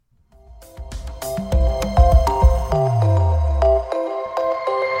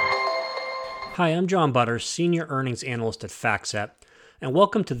Hi, I'm John Butters, Senior Earnings Analyst at FactSet, and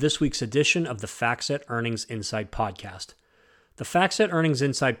welcome to this week's edition of the FactSet Earnings Insight Podcast. The FactSet Earnings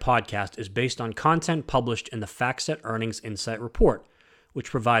Insight Podcast is based on content published in the FactSet Earnings Insight Report,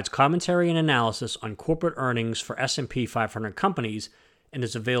 which provides commentary and analysis on corporate earnings for S&P 500 companies and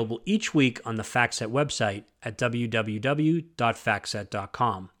is available each week on the FactSet website at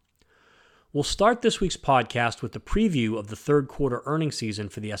www.factset.com. We'll start this week's podcast with a preview of the third quarter earnings season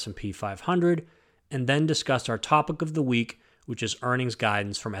for the S&P 500 and then discuss our topic of the week, which is earnings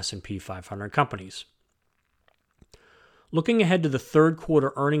guidance from S&P 500 companies. Looking ahead to the third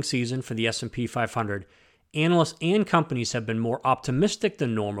quarter earnings season for the S&P 500, analysts and companies have been more optimistic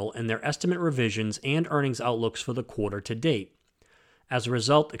than normal in their estimate revisions and earnings outlooks for the quarter to date. As a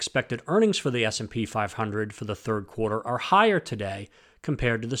result, expected earnings for the S&P 500 for the third quarter are higher today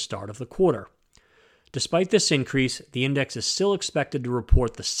compared to the start of the quarter. Despite this increase, the index is still expected to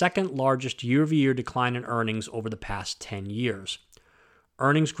report the second largest year-over-year decline in earnings over the past 10 years.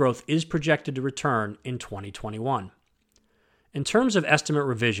 Earnings growth is projected to return in 2021. In terms of estimate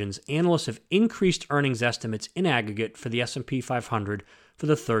revisions, analysts have increased earnings estimates in aggregate for the S&P 500 for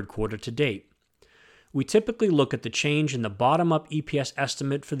the third quarter to date. We typically look at the change in the bottom-up EPS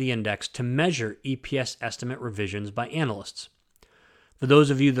estimate for the index to measure EPS estimate revisions by analysts. For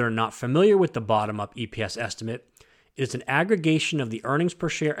those of you that are not familiar with the bottom-up EPS estimate, it is an aggregation of the earnings per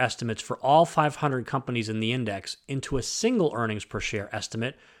share estimates for all 500 companies in the index into a single earnings per share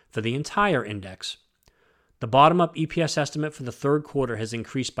estimate for the entire index. The bottom-up EPS estimate for the third quarter has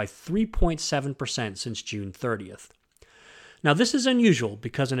increased by 3.7% since June 30th. Now, this is unusual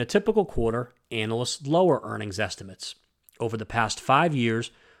because in a typical quarter, analysts lower earnings estimates. Over the past 5 years,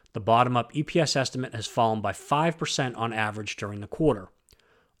 the bottom-up EPS estimate has fallen by 5% on average during the quarter.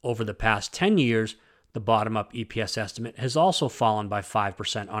 Over the past 10 years, the bottom-up EPS estimate has also fallen by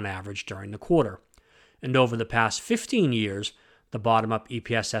 5% on average during the quarter. And over the past 15 years, the bottom-up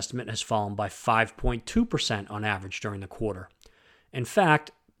EPS estimate has fallen by 5.2% on average during the quarter. In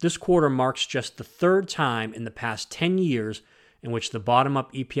fact, this quarter marks just the third time in the past 10 years in which the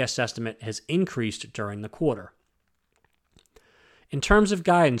bottom-up EPS estimate has increased during the quarter. In terms of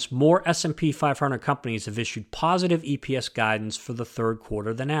guidance, more S&P 500 companies have issued positive EPS guidance for the third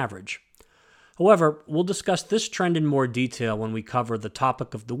quarter than average. However, we'll discuss this trend in more detail when we cover the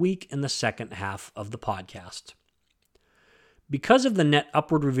topic of the week in the second half of the podcast. Because of the net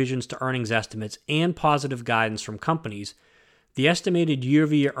upward revisions to earnings estimates and positive guidance from companies, the estimated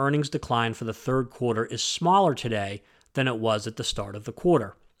year-over-year earnings decline for the third quarter is smaller today than it was at the start of the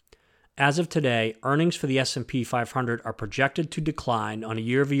quarter. As of today, earnings for the S&P 500 are projected to decline on a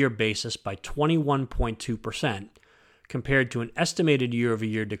year-over-year basis by 21.2%, compared to an estimated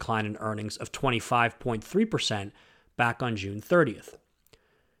year-over-year decline in earnings of 25.3% back on June 30th.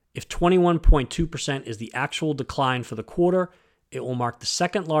 If 21.2% is the actual decline for the quarter, it will mark the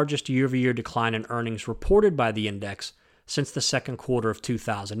second largest year-over-year decline in earnings reported by the index since the second quarter of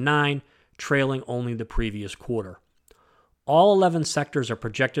 2009, trailing only the previous quarter. All 11 sectors are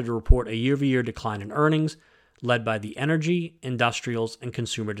projected to report a year-over-year decline in earnings, led by the energy, industrials, and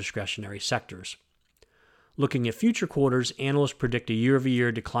consumer discretionary sectors. Looking at future quarters, analysts predict a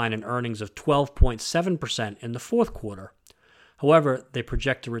year-over-year decline in earnings of 12.7% in the fourth quarter. However, they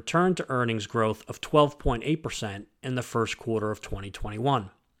project a return to earnings growth of 12.8% in the first quarter of 2021.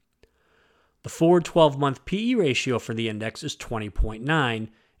 The forward 12-month PE ratio for the index is 20.9,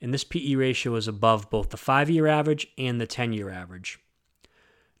 and this PE ratio is above both the 5-year average and the 10-year average.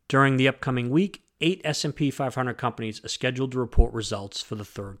 During the upcoming week, 8 S&P 500 companies are scheduled to report results for the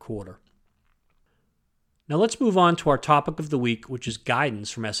third quarter. Now let's move on to our topic of the week, which is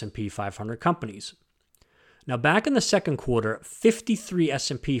guidance from S&P 500 companies. Now back in the second quarter, 53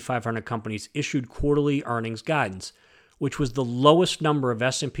 S&P 500 companies issued quarterly earnings guidance, which was the lowest number of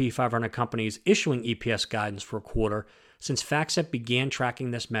S&P 500 companies issuing EPS guidance for a quarter since FactSet began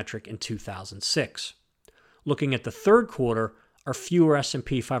tracking this metric in 2006. Looking at the third quarter, are fewer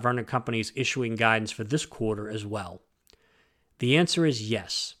S&P 500 companies issuing guidance for this quarter as well? The answer is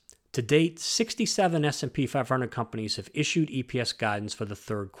yes. To date, 67 S&P 500 companies have issued EPS guidance for the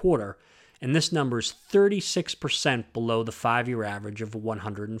third quarter, and this number is 36% below the 5-year average of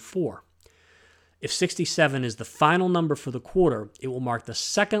 104. If 67 is the final number for the quarter, it will mark the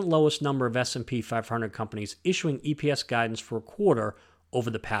second lowest number of S&P 500 companies issuing EPS guidance for a quarter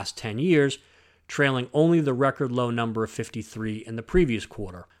over the past 10 years, trailing only the record low number of 53 in the previous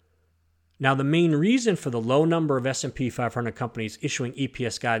quarter. Now, the main reason for the low number of S&P 500 companies issuing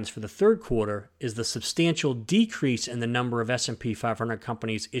EPS guidance for the third quarter is the substantial decrease in the number of S&P 500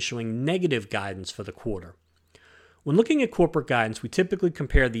 companies issuing negative guidance for the quarter. When looking at corporate guidance, we typically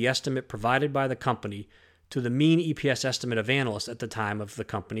compare the estimate provided by the company to the mean EPS estimate of analysts at the time of the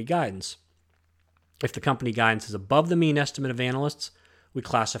company guidance. If the company guidance is above the mean estimate of analysts, we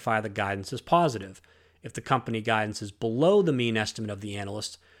classify the guidance as positive. If the company guidance is below the mean estimate of the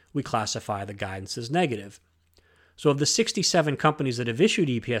analysts, we classify the guidance as negative. So of the 67 companies that have issued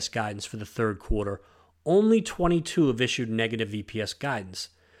EPS guidance for the third quarter, only 22 have issued negative EPS guidance.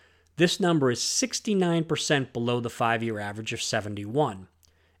 This number is 69% below the 5-year average of 71.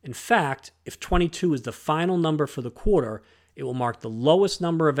 In fact, if 22 is the final number for the quarter, it will mark the lowest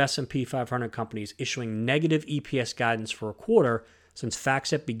number of S&P 500 companies issuing negative EPS guidance for a quarter since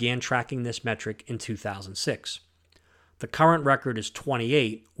FactSet began tracking this metric in 2006. The current record is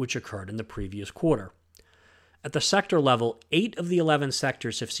 28, which occurred in the previous quarter. At the sector level, 8 of the 11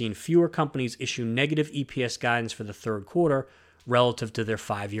 sectors have seen fewer companies issue negative EPS guidance for the third quarter relative to their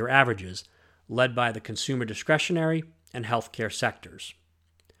 5-year averages, led by the consumer discretionary and healthcare sectors.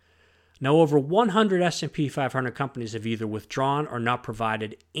 Now, over 100 S&P 500 companies have either withdrawn or not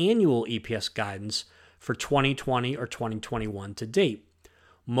provided annual EPS guidance for 2020 or 2021 to date.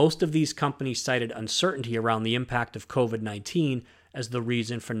 Most of these companies cited uncertainty around the impact of COVID-19 as the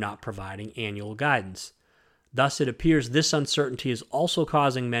reason for not providing annual guidance. Thus, it appears this uncertainty is also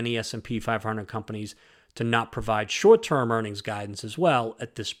causing many S&P 500 companies to not provide short-term earnings guidance as well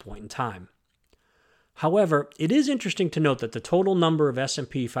at this point in time. However, it is interesting to note that the total number of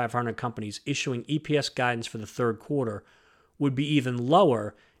S&P 500 companies issuing EPS guidance for the third quarter would be even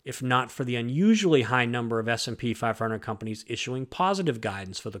lower if not for the unusually high number of S&P 500 companies issuing positive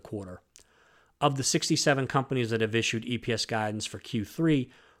guidance for the quarter. Of the 67 companies that have issued EPS guidance for Q3,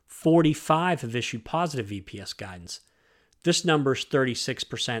 45 have issued positive EPS guidance. This number is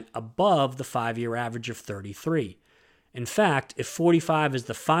 36% above the 5-year average of 33. In fact, if 45 is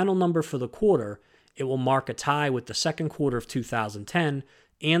the final number for the quarter, it will mark a tie with the second quarter of 2010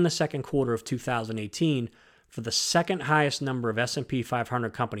 and the second quarter of 2018 for the second highest number of S&P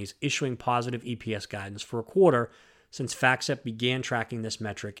 500 companies issuing positive EPS guidance for a quarter since FactSet began tracking this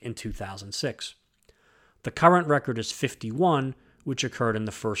metric in 2006. The current record is 51, which occurred in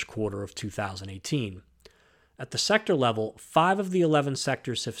the first quarter of 2018. At the sector level, 5 of the 11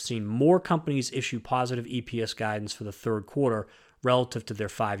 sectors have seen more companies issue positive EPS guidance for the third quarter relative to their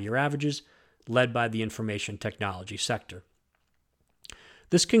 5-year averages, led by the information technology sector.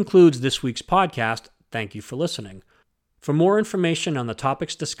 This concludes this week's podcast. Thank you for listening. For more information on the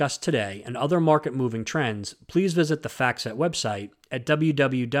topics discussed today and other market-moving trends, please visit the FactSet website at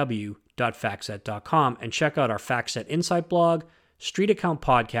www.factset.com and check out our FactSet Insight blog, Street Account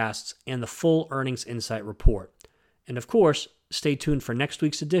podcasts, and the full Earnings Insight report. And of course, stay tuned for next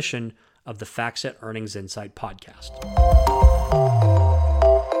week's edition of the FactSet Earnings Insight podcast.